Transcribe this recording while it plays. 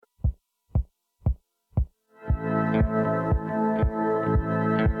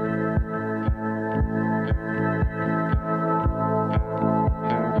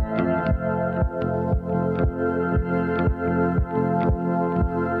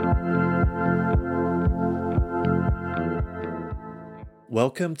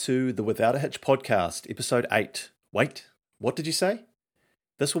Welcome to the Without a Hitch podcast, episode 8. Wait, what did you say?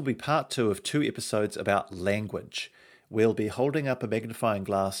 This will be part 2 of 2 episodes about language. We'll be holding up a magnifying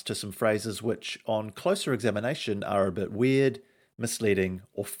glass to some phrases which, on closer examination, are a bit weird, misleading,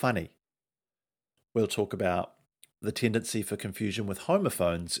 or funny. We'll talk about the tendency for confusion with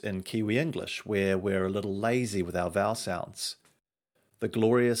homophones in Kiwi English, where we're a little lazy with our vowel sounds, the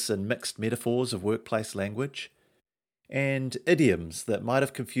glorious and mixed metaphors of workplace language, and idioms that might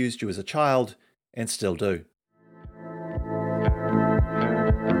have confused you as a child and still do.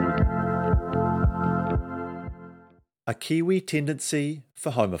 A Kiwi tendency for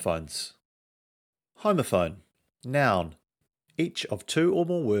homophones. Homophone, noun, each of 2 or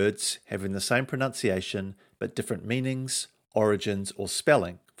more words having the same pronunciation but different meanings, origins, or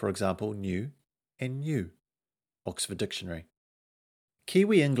spelling, for example, new and new. Oxford Dictionary.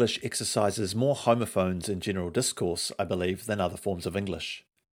 Kiwi English exercises more homophones in general discourse, I believe, than other forms of English.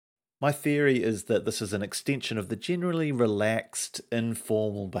 My theory is that this is an extension of the generally relaxed,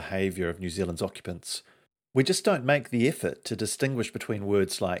 informal behaviour of New Zealand's occupants. We just don't make the effort to distinguish between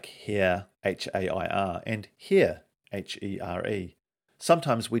words like here, H-A-I-R, and here, H-E-R-E.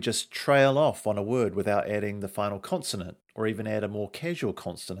 Sometimes we just trail off on a word without adding the final consonant, or even add a more casual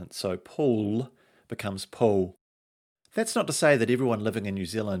consonant, so pool becomes pull. That's not to say that everyone living in New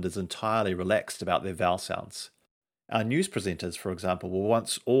Zealand is entirely relaxed about their vowel sounds. Our news presenters, for example, were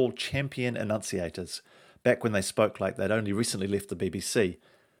once all champion enunciators, back when they spoke like they'd only recently left the BBC,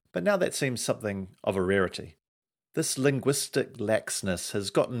 but now that seems something of a rarity. This linguistic laxness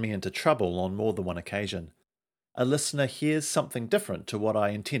has gotten me into trouble on more than one occasion. A listener hears something different to what I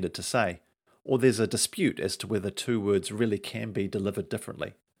intended to say, or there's a dispute as to whether 2 words really can be delivered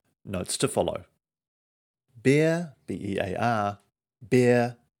differently. Notes to follow. Bear, B-E-A-R,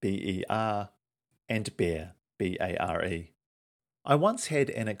 bear, B-E-R, and bear, B-A-R-E. I once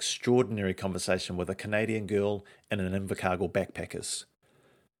had an extraordinary conversation with a Canadian girl in an Invercargill backpackers.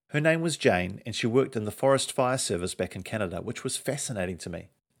 Her name was Jane, and she worked in the Forest Fire Service back in Canada, which was fascinating to me.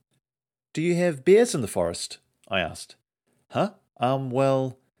 "Do you have bears in the forest?" I asked. "Huh?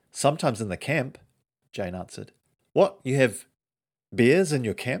 Well, sometimes in the camp," Jane answered. "What, you have bears in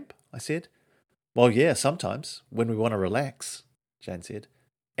your camp?" I said. "Well, yeah, sometimes, when we want to relax," Jane said.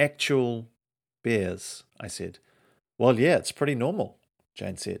 "Actual bears," I said. "Well, yeah, it's pretty normal,"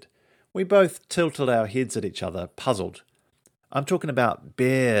 Jane said. We both tilted our heads at each other, puzzled. "I'm talking about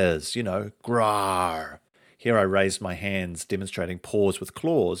bears, grawr." Here I raised my hands, demonstrating paws with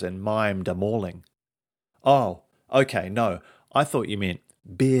claws, and mimed a mauling. "Oh, okay, no, I thought you meant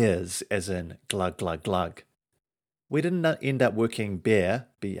bears, as in glug, glug, glug." We didn't end up working bear,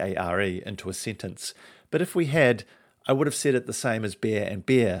 B-A-R-E, into a sentence, but if we had, I would have said it the same as bear and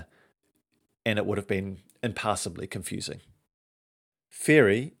bear, and it would have been impassably confusing.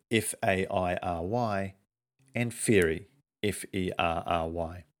 Ferry, F-A-I-R-Y, and ferry,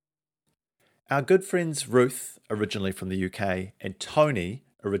 F-E-R-R-Y. Our good friends Ruth, originally from the UK, and Tony,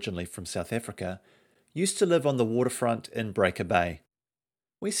 originally from South Africa, used to live on the waterfront in Breaker Bay.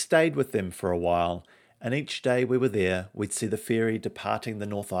 We stayed with them for a while, and each day we were there, we'd see the ferry departing the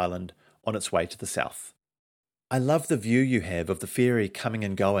North Island on its way to the south. "I love the view you have of the ferry coming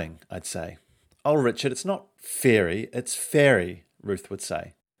and going," I'd say. "Oh, Richard, it's not ferry, it's ferry," Ruth would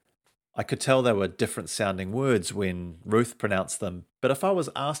say. I could tell they were different sounding words when Ruth pronounced them, but if I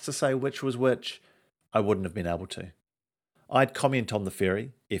was asked to say which was which, I wouldn't have been able to. I'd comment on the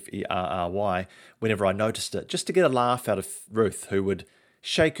ferry, F-E-R-R-Y, whenever I noticed it, just to get a laugh out of Ruth, who would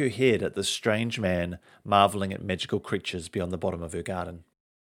shake her head at this strange man marvelling at magical creatures beyond the bottom of her garden.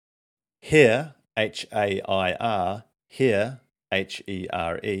 Here, H-A-I-R, here,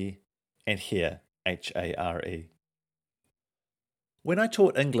 H-E-R-E, and here, H-A-R-E. When I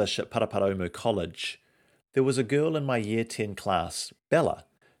taught English at Paraparaumu College, there was a girl in my Year 10 class, Bella,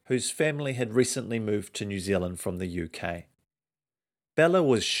 whose family had recently moved to New Zealand from the UK. Bella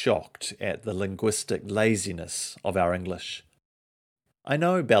was shocked at the linguistic laziness of our English. "I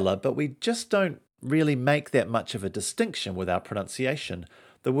know, Bella, but we just don't really make that much of a distinction with our pronunciation.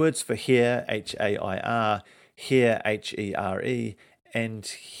 The words for here, H-A-I-R, here, H-E-R-E, and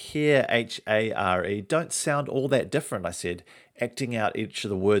here, H-A-R-E, don't sound all that different," I said, acting out each of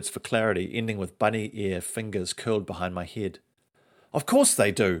the words for clarity, ending with bunny ear fingers curled behind my head. "Of course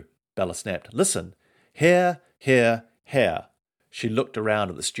they do," Bella snapped. "Listen, here, here, here." She looked around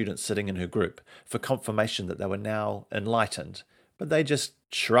at the students sitting in her group for confirmation that they were now enlightened, but they just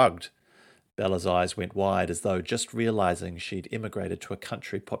shrugged. Bella's eyes went wide as though just realizing she'd emigrated to a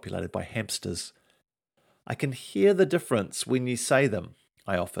country populated by hamsters. "I can hear the difference when you say them,"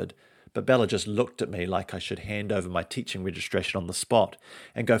 I offered, but Bella just looked at me like I should hand over my teaching registration on the spot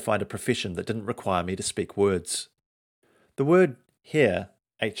and go find a profession that didn't require me to speak words. The word hare,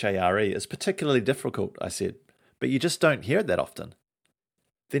 H-A-R-E, is particularly difficult, I said, but you just don't hear it that often.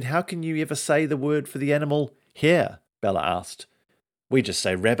 Then how can you ever say the word for the animal hare? Bella asked. We just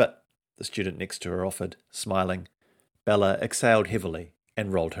say rabbit, the student next to her offered, smiling. Bella exhaled heavily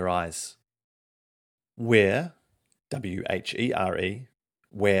and rolled her eyes. Where, W-H-E-R-E,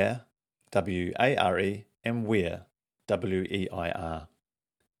 where, W-A-R-E, and where, W-E-I-R.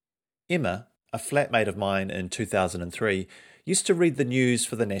 Emma, a flatmate of mine in 2003, used to read the news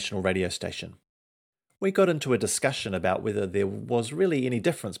for the national radio station. We got into a discussion about whether there was really any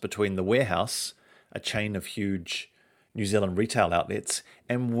difference between the Warehouse, a chain of huge New Zealand retail outlets,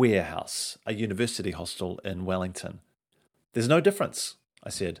 and Warehouse, a university hostel in Wellington. There's no difference, I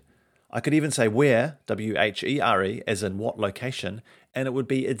said. I could even say where, W-H-E-R-E, as in what location, and it would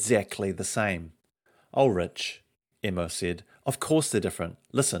be exactly the same. Oh, Rich, Emma said, of course they're different.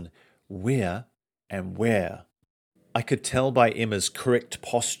 Listen, where and where. I could tell by Emma's correct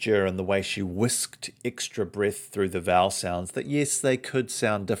posture and the way she whisked extra breath through the vowel sounds that yes, they could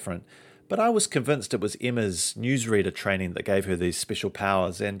sound different, but I was convinced it was Emma's newsreader training that gave her these special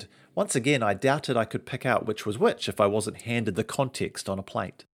powers, and once again I doubted I could pick out which was which if I wasn't handed the context on a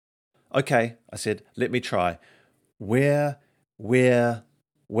plate. Okay, I said, let me try. Where,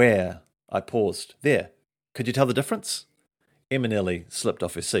 I paused. There. Could you tell the difference? Emma nearly slipped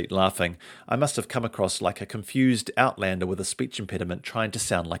off her seat, laughing. I must have come across like a confused outlander with a speech impediment trying to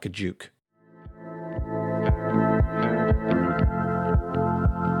sound like a duke.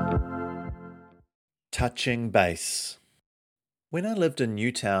 Touching base. When I lived in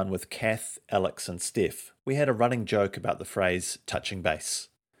Newtown with Kath, Alex and Steph, we had a running joke about the phrase touching base.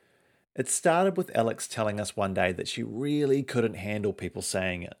 It started with Alex telling us one day that she really couldn't handle people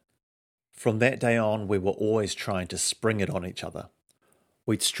saying it. From that day on, we were always trying to spring it on each other.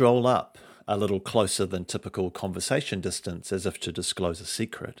 We'd stroll up, a little closer than typical conversation distance as if to disclose a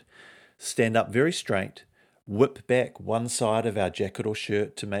secret, stand up very straight, whip back one side of our jacket or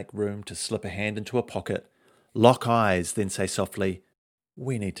shirt to make room to slip a hand into a pocket, lock eyes, then say softly,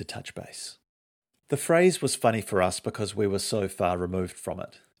 "We need to touch base." The phrase was funny for us because we were so far removed from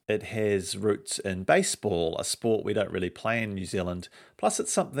it. It has roots in baseball, a sport we don't really play in New Zealand, plus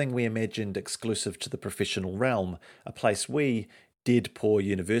it's something we imagined exclusive to the professional realm, a place we, dead poor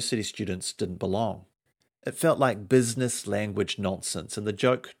university students, didn't belong. It felt like business language nonsense, and the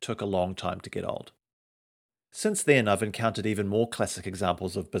joke took a long time to get old. Since then, I've encountered even more classic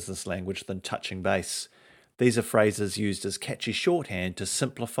examples of business language than touching base. These are phrases used as catchy shorthand to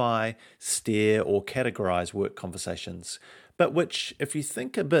simplify, steer, or categorize work conversations, but which, if you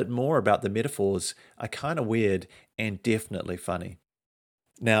think a bit more about the metaphors, are kind of weird and definitely funny.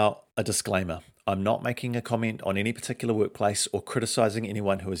 Now, a disclaimer. I'm not making a comment on any particular workplace or criticizing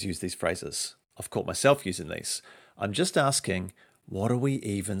anyone who has used these phrases. I've caught myself using these. I'm just asking, what are we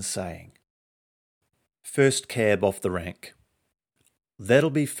even saying? First cab off the rank.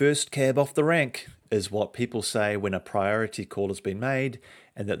 That'll be first cab off the rank, is what people say when a priority call has been made,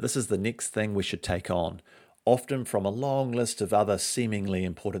 and that this is the next thing we should take on, often from a long list of other seemingly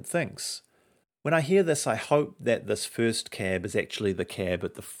important things. When I hear this, I hope that this first cab is actually the cab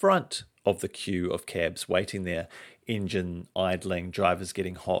at the front of the queue of cabs waiting there, engine idling, drivers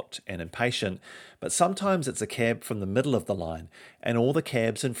getting hot and impatient, but sometimes it's a cab from the middle of the line, and all the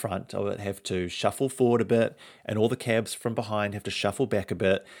cabs in front of it have to shuffle forward a bit, and all the cabs from behind have to shuffle back a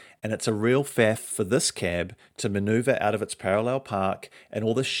bit, and it's a real faff for this cab to manoeuvre out of its parallel park, and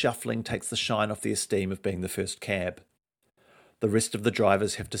all this shuffling takes the shine off the esteem of being the first cab. The rest of the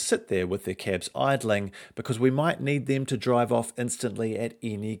drivers have to sit there with their cabs idling because we might need them to drive off instantly at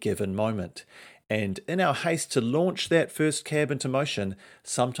any given moment. And in our haste to launch that first cab into motion,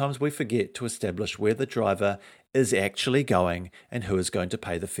 sometimes we forget to establish where the driver is actually going and who is going to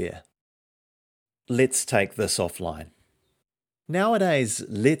pay the fare. Let's take this offline. Nowadays,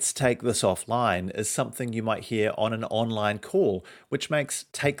 let's take this offline is something you might hear on an online call, which makes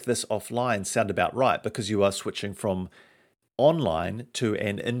take this offline sound about right because you are switching from online to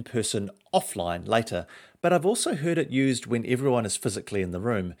an in-person offline later, but I've also heard it used when everyone is physically in the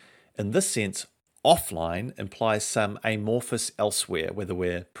room. In this sense, offline implies some amorphous elsewhere, whether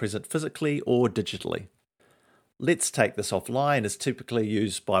we're present physically or digitally. Let's take this offline is typically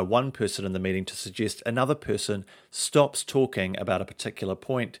used by one person in the meeting to suggest another person stops talking about a particular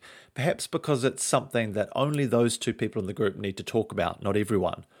point, perhaps because it's something that only those two people in the group need to talk about, not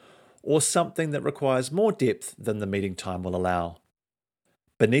everyone, or something that requires more depth than the meeting time will allow.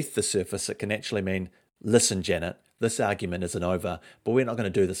 Beneath the surface, it can actually mean, "Listen, Janet, This argument isn't over, but we're not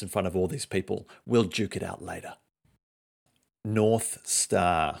going to do this in front of all these people. We'll duke it out later. North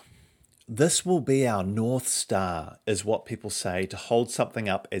Star. This will be our North Star, is what people say to hold something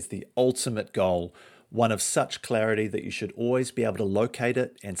up as the ultimate goal, one of such clarity that you should always be able to locate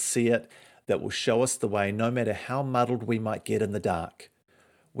it and see it, that will show us the way no matter how muddled we might get in the dark.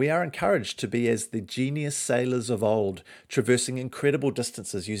 We are encouraged to be as the genius sailors of old, traversing incredible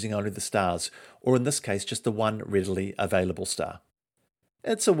distances using only the stars, or in this case, just the one readily available star.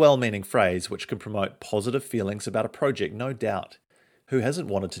 It's a well-meaning phrase which can promote positive feelings about a project, no doubt. Who hasn't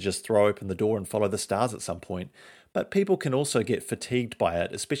wanted to just throw open the door and follow the stars at some point? But people can also get fatigued by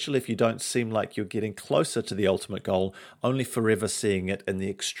it, especially if you don't seem like you're getting closer to the ultimate goal, only forever seeing it in the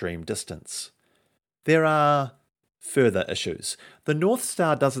extreme distance. There are further issues. The North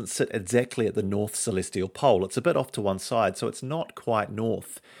Star doesn't sit exactly at the North Celestial Pole. It's a bit off to one side, so it's not quite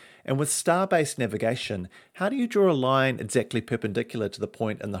north. And with star-based navigation, how do you draw a line exactly perpendicular to the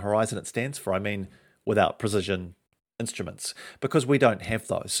point in the horizon it stands for? I mean, without precision instruments, because we don't have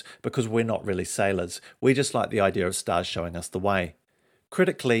those, because we're not really sailors. We just like the idea of stars showing us the way.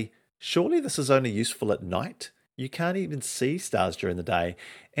 Critically, surely this is only useful at night? You can't even see stars during the day.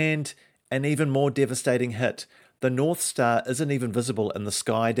 And an even more devastating hit, the North Star isn't even visible in the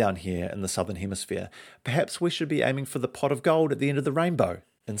sky down here in the Southern Hemisphere. Perhaps we should be aiming for the pot of gold at the end of the rainbow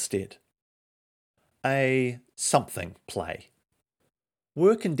instead. A something play.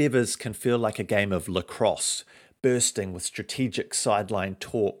 Work endeavours can feel like a game of lacrosse, bursting with strategic sideline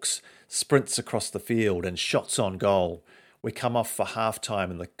talks, sprints across the field and shots on goal. We come off for halftime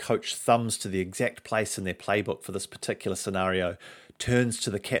and the coach thumbs to the exact place in their playbook for this particular scenario, turns to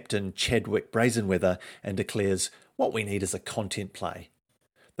the captain, Chadwick Brazenweather, and declares, "What we need is a content play."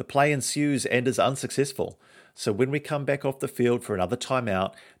 The play ensues and is unsuccessful. So when we come back off the field for another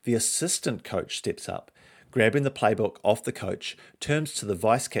timeout, the assistant coach steps up, grabbing the playbook off the coach, turns to the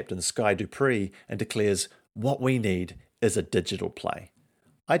vice-captain, Sky Dupree, and declares, "What we need is a digital play."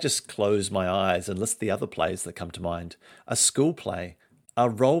 I just close my eyes and list the other plays that come to mind. A school play, a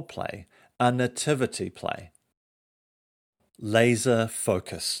role play, a nativity play. Laser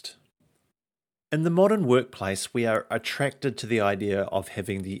focused. In the modern workplace, we are attracted to the idea of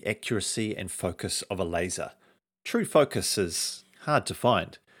having the accuracy and focus of a laser. True focus is hard to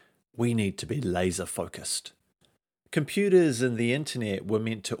find. We need to be laser focused. Computers and the internet were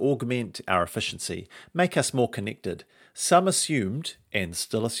meant to augment our efficiency, make us more connected. Some assumed, and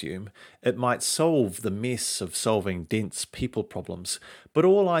still assume, it might solve the mess of solving dense people problems, but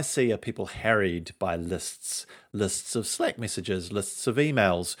all I see are people harried by lists. Lists of Slack messages, lists of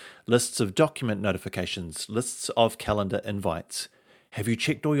emails, lists of document notifications, lists of calendar invites. "Have you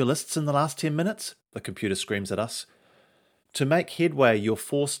checked all your lists in the last 10 minutes? The computer screams at us. To make headway, you're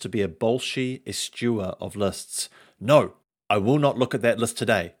forced to be a bolshy eschewer of lists. "No, I will not look at that list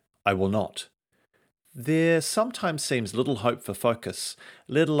today. I will not." There sometimes seems little hope for focus,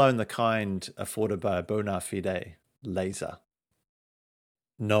 let alone the kind afforded by a bona fide laser.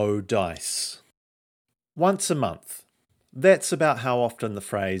 No dice. Once a month. That's about how often the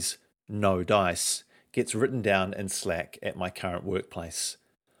phrase "no dice" gets written down in Slack at my current workplace.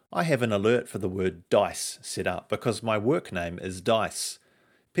 I have an alert for the word dice set up because my work name is Dice.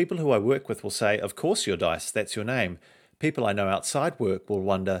 People who I work with will say, "Of course you're Dice, that's your name." People I know outside work will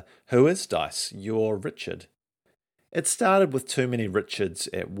wonder, "Who is Dice? You're Richard." It started with too many Richards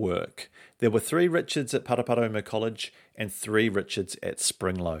at work. There were 3 Richards at Paraparaumu College and 3 Richards at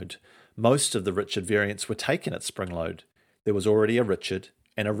Springload. Most of the Richard variants were taken at Springload. There was already a Richard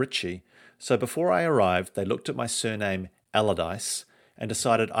and a Richie, so before I arrived they looked at my surname Allardyce and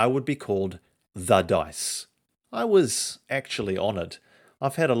decided I would be called The Dice. I was actually honoured.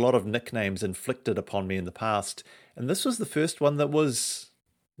 I've had a lot of nicknames inflicted upon me in the past, and this was the first one that was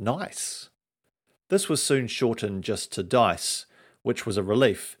nice. This was soon shortened just to Dice, which was a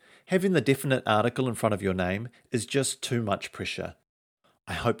relief. Having the definite article in front of your name is just too much pressure.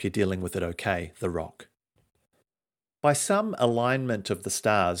 I hope you're dealing with it okay, The Rock. By some alignment of the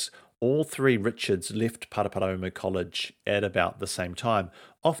stars, all 3 Richards left Paraparaumu College at about the same time,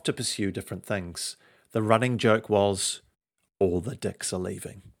 off to pursue different things. The running joke was, "All the dicks are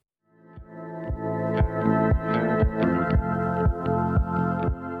leaving."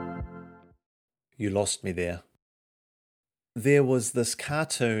 You lost me there. There was this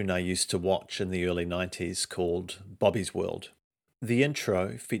cartoon I used to watch in the early 90s called Bobby's World. The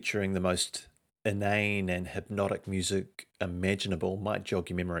intro, featuring the most inane and hypnotic music imaginable, might jog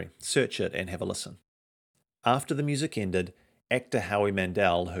your memory. Search it and have a listen. After the music ended, actor Howie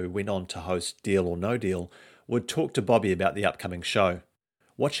Mandel, who went on to host Deal or No Deal, would talk to Bobby about the upcoming show.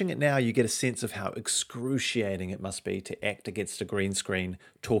 Watching it now, you get a sense of how excruciating it must be to act against a green screen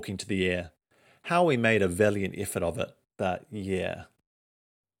talking to the air. Howie made a valiant effort of it, but yeah.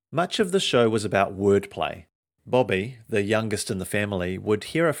 Much of the show was about wordplay. Bobby, the youngest in the family, would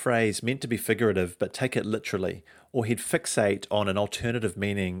hear a phrase meant to be figurative but take it literally, or he'd fixate on an alternative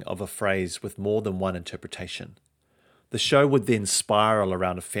meaning of a phrase with more than one interpretation. The show would then spiral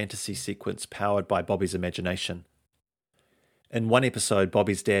around a fantasy sequence powered by Bobby's imagination. In one episode,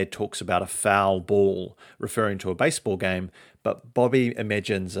 Bobby's dad talks about a foul ball, referring to a baseball game, but Bobby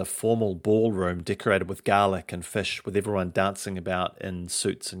imagines a formal ballroom decorated with garlic and fish with everyone dancing about in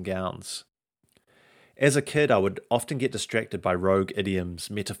suits and gowns. As a kid, I would often get distracted by rogue idioms,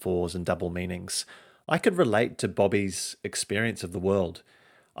 metaphors, and double meanings. I could relate to Bobby's experience of the world.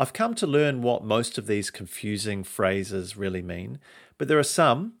 I've come to learn what most of these confusing phrases really mean, but there are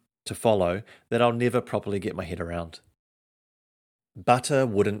some, to follow, that I'll never properly get my head around. Butter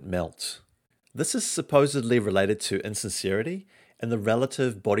wouldn't melt. This is supposedly related to insincerity and the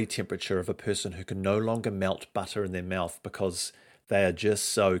relative body temperature of a person who can no longer melt butter in their mouth because they are just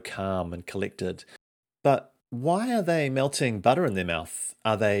so calm and collected. But why are they melting butter in their mouth?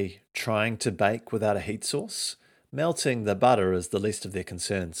 Are they trying to bake without a heat source? Melting the butter is the least of their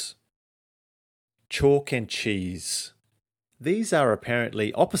concerns. Chalk and cheese. These are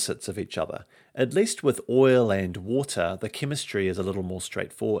apparently opposites of each other. At least with oil and water, the chemistry is a little more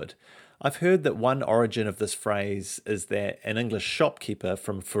straightforward. I've heard that one origin of this phrase is that an English shopkeeper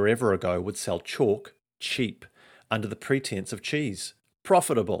from forever ago would sell chalk, cheap, under the pretense of cheese.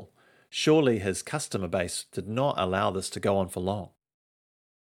 Profitable. Surely his customer base did not allow this to go on for long.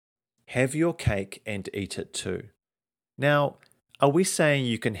 Have your cake and eat it too. Now, are we saying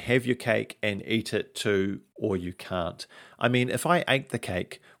you can have your cake and eat it too, or you can't? I mean, if I ate the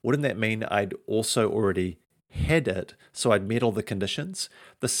cake, wouldn't that mean I'd also already had it, so I'd met all the conditions?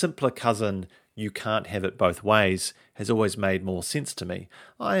 The simpler cousin, you can't have it both ways, has always made more sense to me.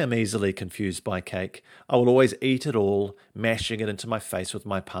 I am easily confused by cake. I will always eat it all, mashing it into my face with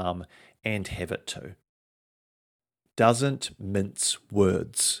my palm, and have it too. Doesn't mince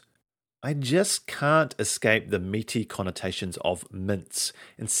words. I just can't escape the meaty connotations of mince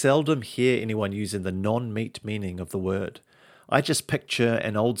and seldom hear anyone using the non-meat meaning of the word. I just picture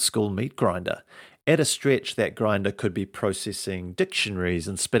an old-school meat grinder. At a stretch, that grinder could be processing dictionaries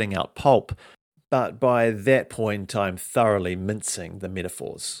and spitting out pulp, but by that point I'm thoroughly mincing the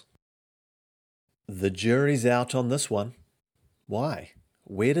metaphors. The jury's out on this one. Why?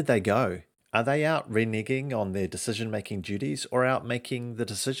 Where did they go? Are they out reneging on their decision-making duties or out making the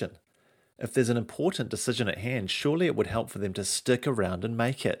decision? If there's an important decision at hand, surely it would help for them to stick around and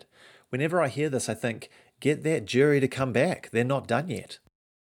make it. Whenever I hear this, I think, get that jury to come back. They're not done yet.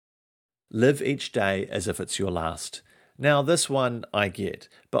 Live each day as if it's your last. Now, this one I get,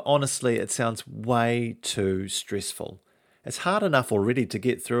 but honestly, it sounds way too stressful. It's hard enough already to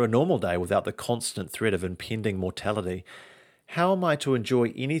get through a normal day without the constant threat of impending mortality. How am I to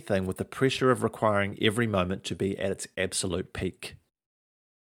enjoy anything with the pressure of requiring every moment to be at its absolute peak?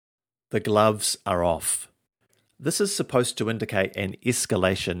 The gloves are off. This is supposed to indicate an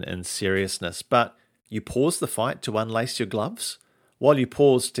escalation in seriousness, but you pause the fight to unlace your gloves? While you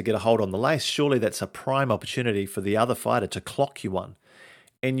pause to get a hold on the lace, surely that's a prime opportunity for the other fighter to clock you one.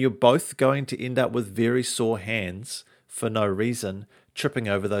 And you're both going to end up with very sore hands, for no reason, tripping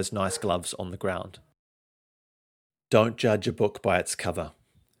over those nice gloves on the ground. Don't judge a book by its cover.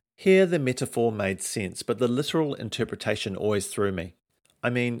 Here the metaphor made sense, but the literal interpretation always threw me. I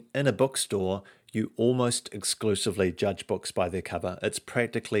mean, in a bookstore, you almost exclusively judge books by their cover. It's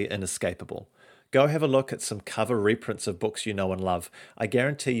practically inescapable. Go have a look at some cover reprints of books you know and love. I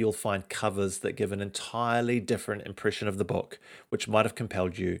guarantee you'll find covers that give an entirely different impression of the book, which might have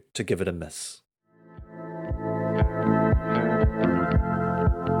compelled you to give it a miss.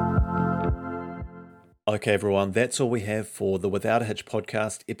 Okay, everyone, that's all we have for the Without a Hitch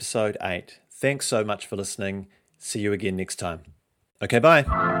podcast, episode 8. Thanks so much for listening. See you again next time. Okay,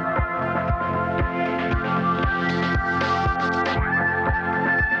 bye.